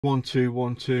1 2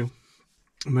 1 2.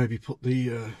 Maybe put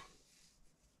the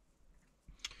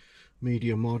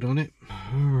media mod on it.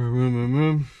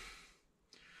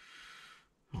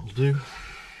 I'll do.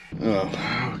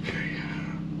 Oh, okay.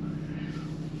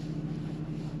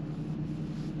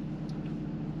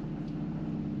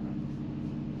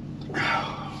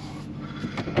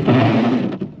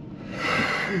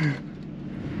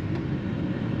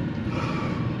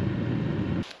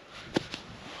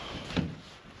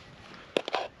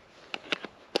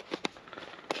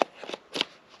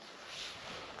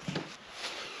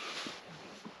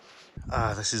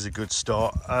 This is a good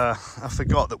start. I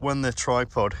forgot that when the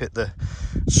tripod hit the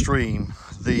stream,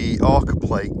 the arc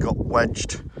plate got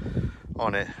wedged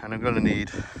on it, and I'm going to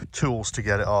need tools to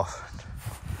get it off.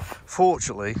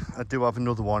 Fortunately, I do have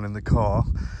another one in the car,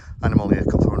 and I'm only a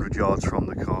couple of 100 yards from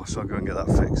the car, so I'll go and get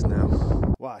that fixed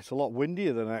now. Wow, it's a lot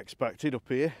windier than I expected up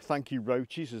here. Thank you,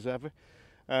 Roaches, as ever.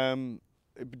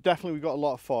 Definitely we've got a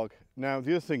lot of fog. Now,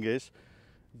 the other thing is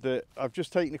that I've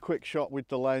just taken a quick shot with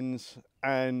the lens,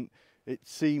 and it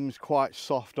seems quite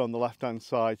soft on the left hand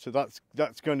side, so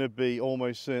that's going to be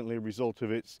almost certainly a result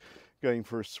of it's going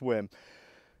for a swim.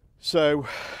 So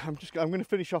I'm going to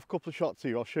finish off a couple of shots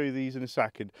here. I'll show you these in a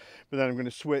second, but then I'm going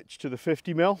to switch to the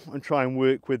 50mm and try and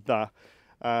work with that.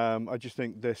 I just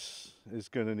think this is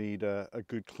going to need a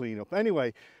good cleanup.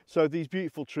 Anyway, so these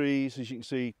beautiful trees, as you can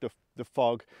see, the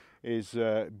fog is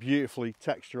beautifully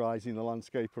texturizing the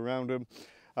landscape around them.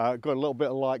 Got a little bit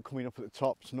of light coming up at the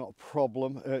top, it's not a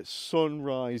problem. Sun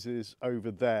rises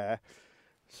over there,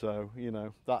 so you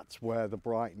know that's where the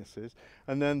brightness is.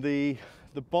 And then the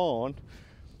barn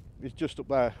is just up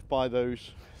there by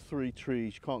those three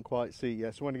trees. You can't quite see it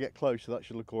yet, so when I get closer that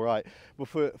should look all right. But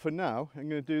for now, I'm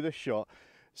going to do this shot.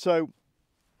 So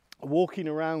walking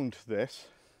around this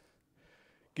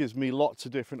gives me lots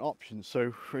of different options.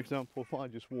 So for example, if I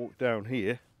just walk down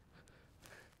here,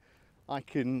 I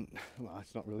can, well,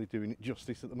 it's not really doing it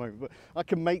justice at the moment, but I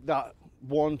can make that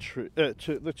one tree,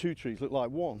 the two trees look like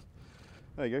one.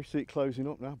 There you go, see it closing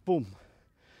up now, boom.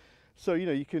 So, you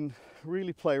know, you can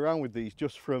really play around with these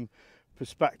just from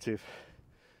perspective.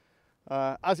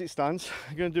 As it stands,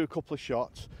 I'm going to do a couple of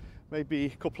shots, maybe a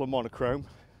couple of monochrome,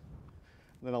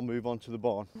 and then I'll move on to the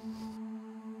barn.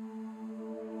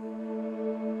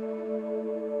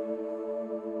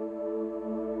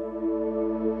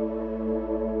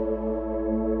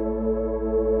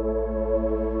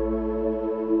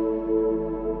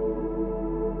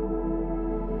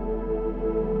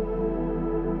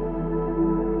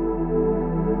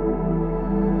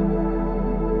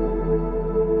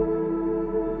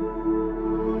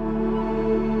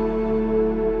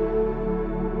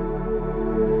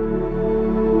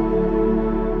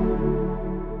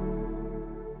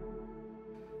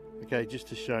 Okay, just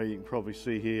to show you, can probably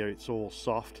see here it's all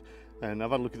soft, and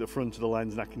I've had a look at the front of the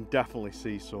lens and I can definitely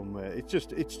see some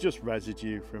it's just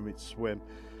residue from its swim,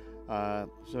 so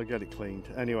I'll get it cleaned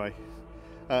anyway.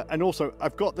 And also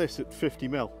I've got this at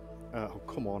 50mm. Oh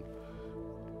come on,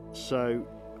 so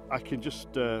I can just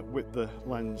whip the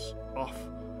lens off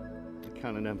the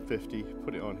Canon M50,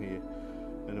 put it on here,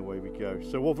 and away we go.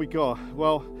 So what have we got?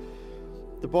 Well,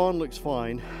 the barn looks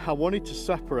fine. I wanted to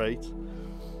separate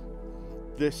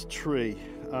this tree,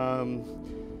 and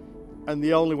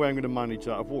the only way I'm going to manage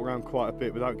that, I've walked around quite a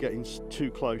bit without getting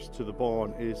too close to the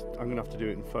barn, is I'm going to have to do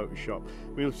it in Photoshop.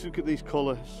 We'll look at these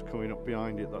colours coming up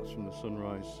behind it, that's from the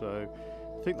sunrise, so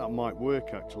I think that might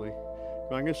work actually.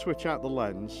 But I'm going to switch out the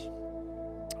lens,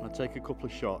 I'll take a couple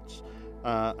of shots,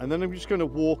 and then I'm just going to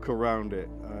walk around it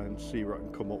and see what I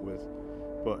can come up with.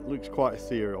 But it looks quite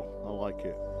ethereal, I like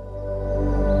it.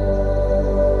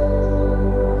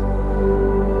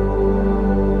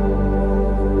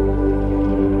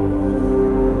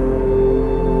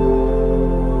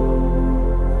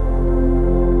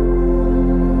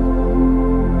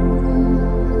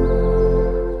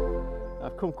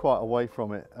 Quite away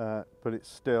from it, but it's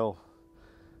still,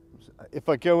 if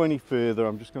I go any further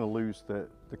I'm just going to lose the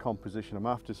composition I'm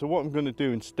after. So what I'm going to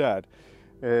do instead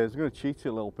is I'm going to cheat it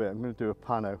a little bit. I'm going to do a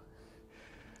pano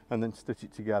and then stitch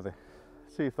it together,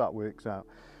 see if that works out,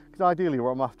 because ideally what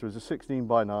I'm after is a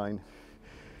 16:9.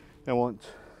 I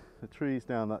want the trees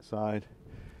down that side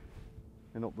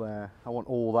and up there, I want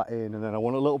all that in, and then I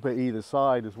want a little bit either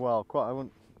side as well.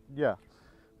 Yeah,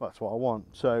 that's what I want.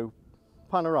 So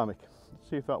panoramic.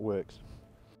 See if that works.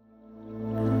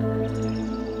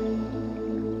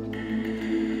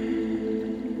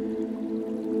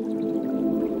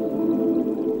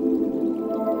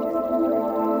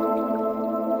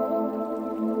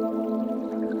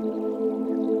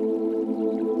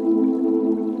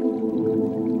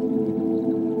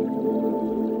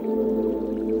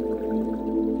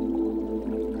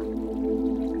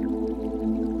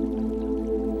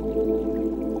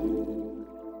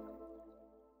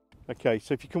 Okay,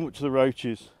 so if you come up to the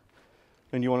Roaches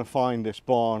and you want to find this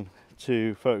barn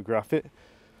to photograph it,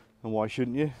 and why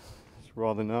shouldn't you? It's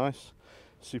rather nice,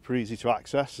 super easy to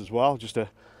access as well, just a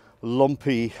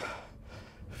lumpy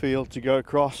field to go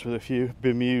across with a few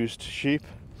bemused sheep.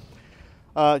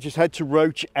 Just head to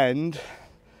Roach End,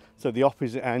 so the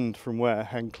opposite end from where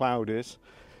Hen Cloud is.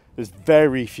 There's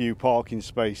very few parking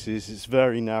spaces, it's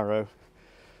very narrow.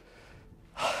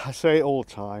 I say it all the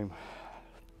time,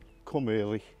 come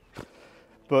early.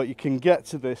 But you can get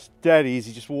to this dead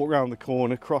easy, just walk around the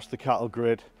corner, cross the cattle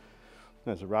grid.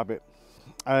 There's a rabbit.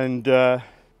 And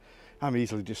I'm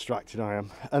easily distracted, I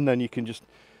am. And then you can just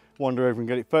wander over and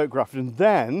get it photographed. And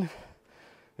then,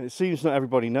 it seems not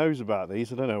everybody knows about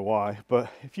these, I don't know why, but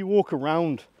if you walk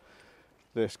around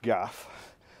this gaff,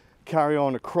 carry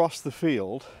on across the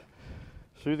field,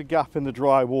 through the gap in the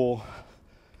dry wall,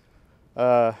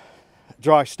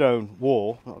 dry stone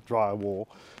wall, not dry wall,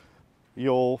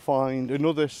 you'll find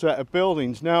another set of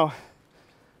buildings. Now,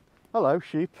 hello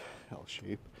sheep. Oh,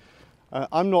 sheep.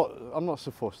 I'm not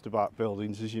so fussed about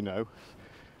buildings, as you know,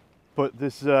 but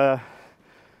there's a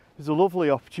lovely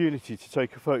opportunity to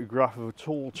take a photograph of a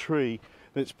tall tree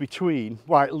that's between,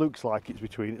 well, it looks like it's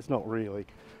between, it's not really,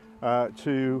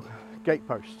 two gate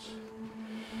posts.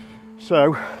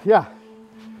 So yeah,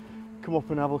 come up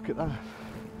and have a look at that.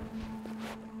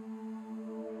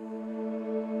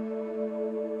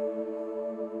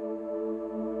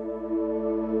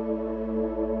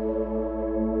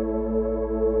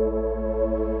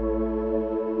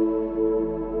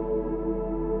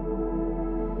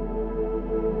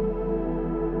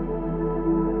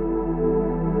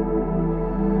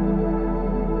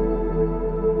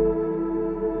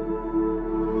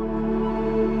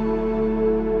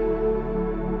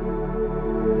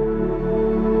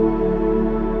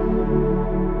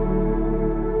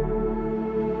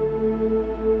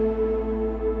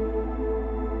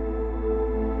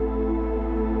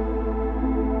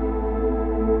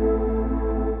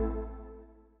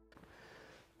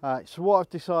 Alright, so what I've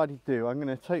decided to do, I'm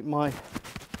going to take my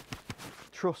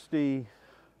trusty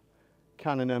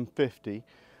Canon M50,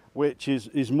 which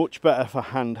is much better for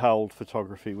handheld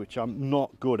photography, which I'm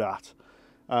not good at.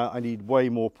 I need way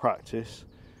more practice.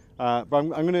 But I'm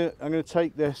going to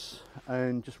take this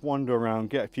and just wander around,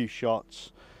 get a few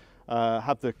shots,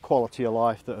 have the quality of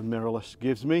life that a mirrorless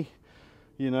gives me.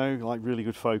 You know, like really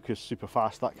good focus, super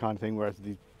fast, that kind of thing. Whereas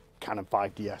the Canon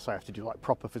 5DS, I have to do like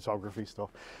proper photography stuff.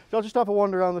 So I'll just have a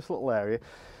wander around this little area,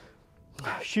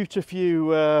 shoot a few,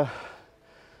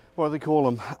 what do they call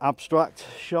them, abstract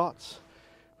shots,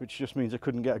 which just means I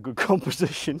couldn't get a good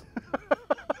composition.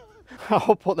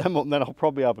 I'll put them up and then I'll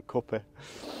probably have a cuppa.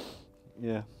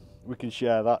 Yeah, we can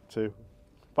share that too.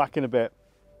 Back in a bit.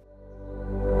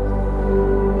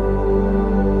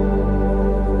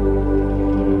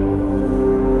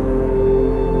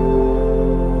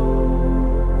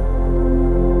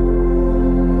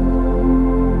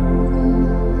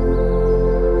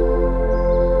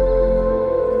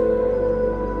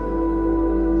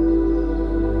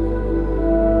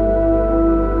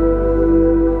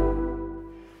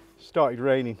 Started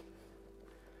raining.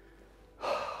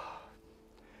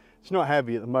 It's not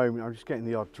heavy at the moment, I'm just getting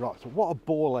the odd drops. What a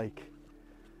ball ache.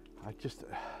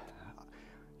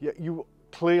 You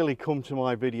clearly come to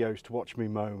my videos to watch me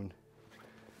moan.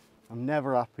 I'm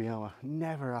never happy, am I?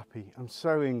 Never happy. I'm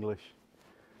so English.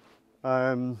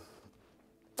 I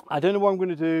don't know what I'm going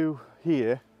to do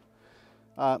here.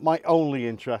 My only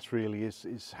interest really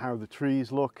is how the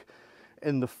trees look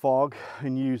in the fog,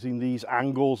 and using these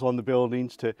angles on the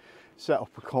buildings to set up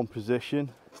a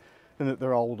composition, and that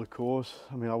they're old, of course.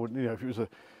 I mean, I wouldn't, you know, if it was a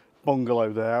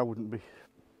bungalow there, I wouldn't be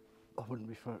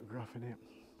photographing it.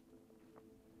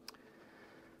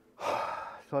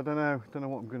 So I don't know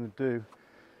what I'm going to do.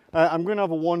 I'm going to have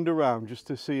a wander around just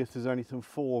to see if there's anything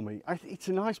for me. It's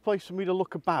a nice place for me to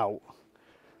look about,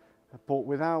 but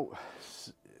without,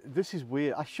 this is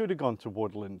weird. I should have gone to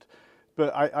Woodland,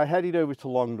 but I headed over to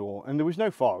Longdoor and there was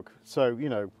no fog, so you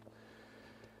know,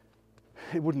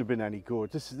 it wouldn't have been any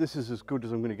good. This is as good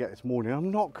as I'm going to get this morning.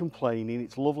 I'm not complaining.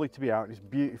 It's lovely to be out. It's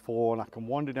beautiful, and I can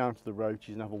wander down to the Roaches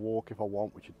and have a walk if I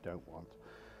want, which I don't want.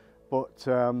 But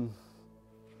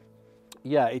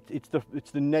yeah, it's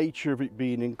the nature of it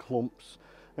being in clumps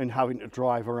and having to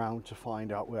drive around to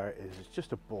find out where it is. It's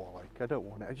just a ball ache. I don't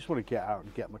want it. I just want to get out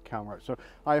and get my camera out. So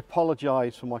I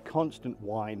apologise for my constant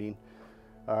whining.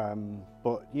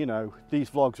 But you know, these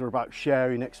vlogs are about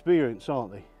sharing experience,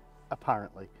 aren't they?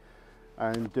 Apparently.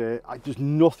 And there's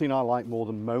nothing I like more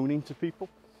than moaning to people.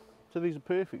 So these are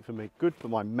perfect for me. Good for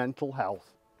my mental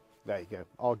health. There you go.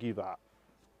 Argue that.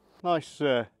 Nice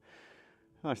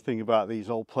Nice thing about these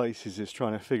old places is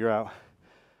trying to figure out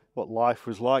what life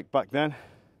was like back then.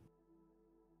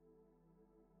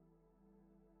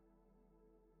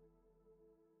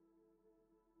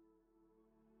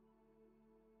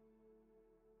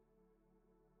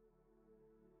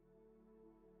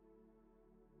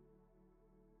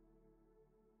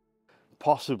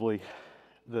 Possibly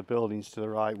the buildings to the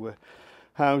right were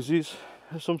houses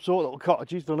of some sort, little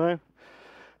cottages, don't know.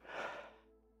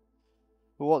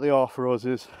 But what they are for us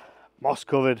is moss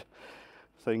covered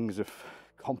things of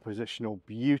compositional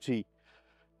beauty.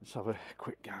 Let's have a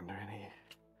quick gander in here.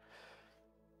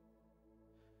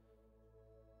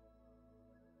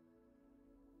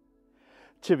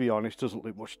 To be honest, doesn't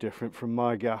look much different from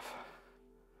my gaff.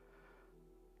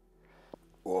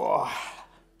 Oh.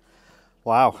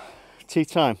 Wow, tea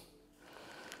time.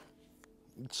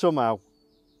 Somehow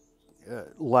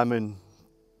lemon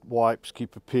wipes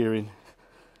keep appearing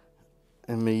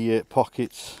in my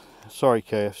pockets. Sorry,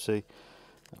 KFC.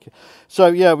 Okay. So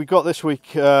yeah, we got this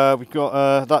week. We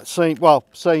got that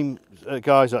same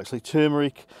guys actually,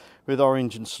 turmeric with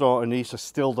orange and star anise. I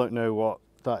still don't know what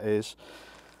that is.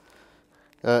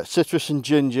 Citrus and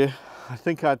ginger. I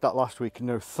think I had that last week.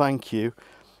 No, thank you.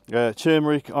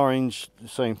 Turmeric, orange,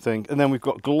 same thing. And then we've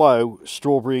got Glow,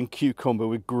 strawberry and cucumber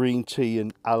with green tea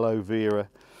and aloe vera.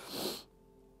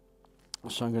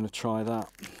 So I'm going to try that.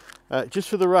 Just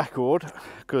for the record,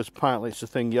 because apparently it's a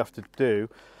thing you have to do,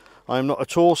 I'm not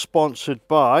at all sponsored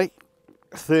by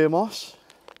Thermos,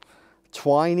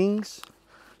 Twinings,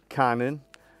 Canon,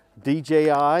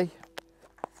 DJI,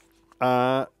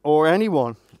 or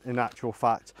anyone in actual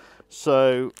fact.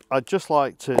 So I'd just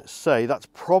like to say that's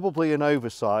probably an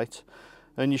oversight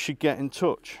and you should get in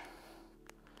touch.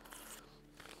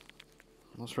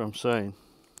 That's what I'm saying.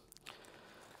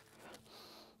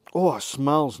 Oh, it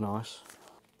smells nice.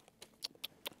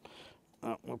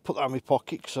 I'll put that in my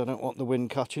pocket because I don't want the wind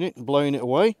catching it and blowing it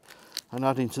away and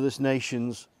adding to this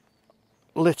nation's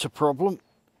litter problem.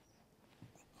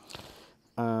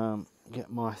 Get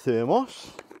my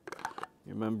thermos.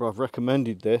 Remember, I've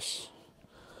recommended this.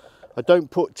 I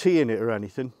don't put tea in it or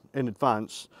anything in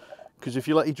advance because if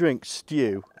you let your drink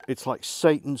stew, it's like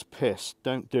Satan's piss.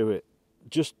 Don't do it.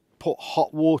 Just put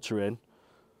hot water in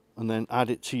and then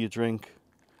add it to your drink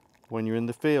when you're in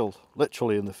the field,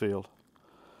 literally in the field.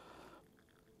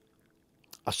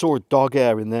 I saw a dog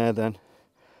hair in there then.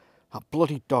 That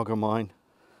bloody dog of mine.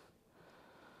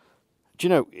 Do you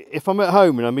know, if I'm at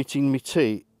home and I'm eating my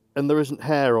tea and there isn't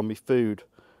hair on my food,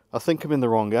 I think I'm in the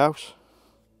wrong house.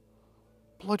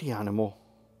 Bloody animal.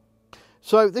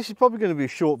 So this is probably going to be a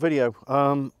short video.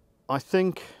 I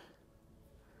think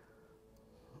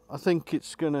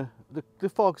it's gonna, the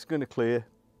fog's gonna clear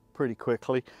pretty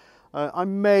quickly. I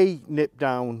may nip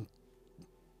down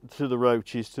to the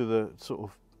Roaches, to the sort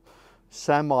of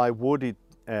semi-wooded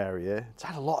area. It's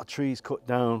had a lot of trees cut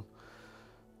down,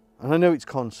 and I know it's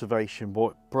conservation, but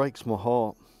it breaks my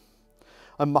heart.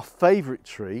 And my favourite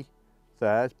tree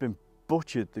there has been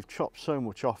butchered. They've chopped so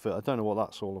much off it. I don't know what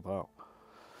that's all about.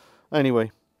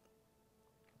 Anyway,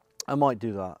 I might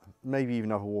do that. Maybe even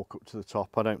have a walk up to the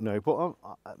top. I don't know, but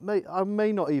I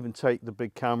may not even take the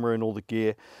big camera and all the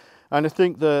gear. And I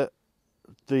think that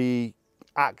the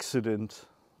accident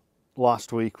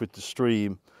last week with the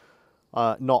stream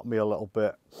knocked me a little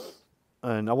bit,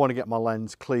 and I want to get my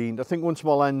lens cleaned. I think once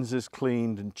my lens is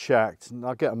cleaned and checked, and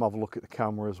I'll get them to have a look at the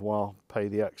camera as well, pay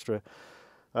the extra.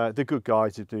 They're good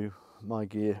guys who do my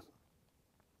gear,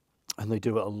 and they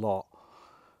do it a lot.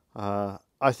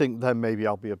 I think then maybe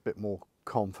I'll be a bit more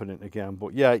confident again,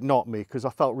 but yeah, it knocked me because I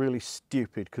felt really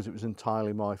stupid because it was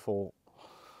entirely my fault.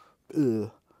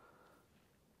 Ugh.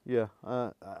 Yeah,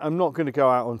 I'm not going to go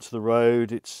out onto the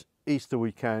road. It's Easter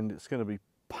weekend. It's going to be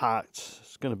packed.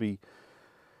 It's going to be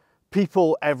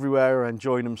people everywhere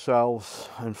enjoying themselves,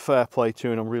 and fair play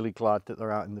to, and I'm really glad that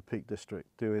they're out in the Peak District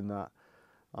doing that.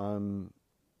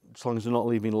 As long as they're not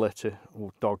leaving litter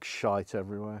or dog shite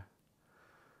everywhere.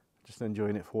 Just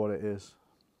enjoying it for what it is.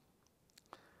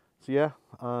 So yeah,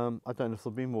 I don't know if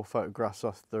there'll be more photographs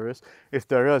if there is. If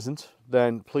there isn't,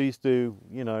 then please do,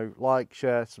 you know, like,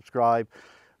 share, subscribe,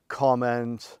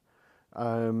 comment,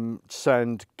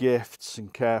 send gifts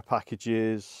and care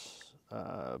packages,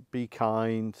 be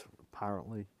kind,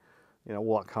 apparently, you know,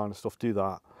 all that kind of stuff. Do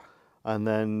that, and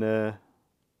then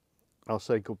I'll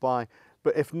say goodbye.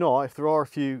 But if not, if there are a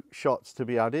few shots to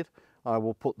be added, I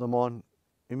will put them on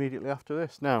immediately after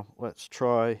this. Now let's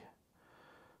try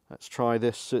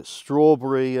this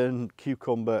strawberry and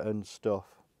cucumber and stuff.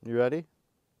 You ready?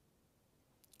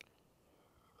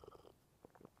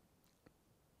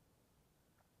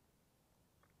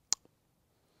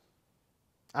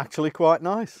 Actually quite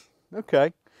nice.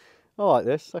 Okay. I like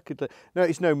this. I could. No,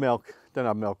 it's no milk. Don't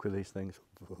have milk with these things.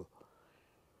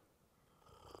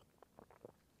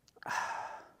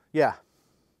 Yeah.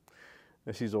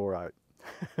 This is all right.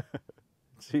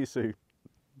 See you soon.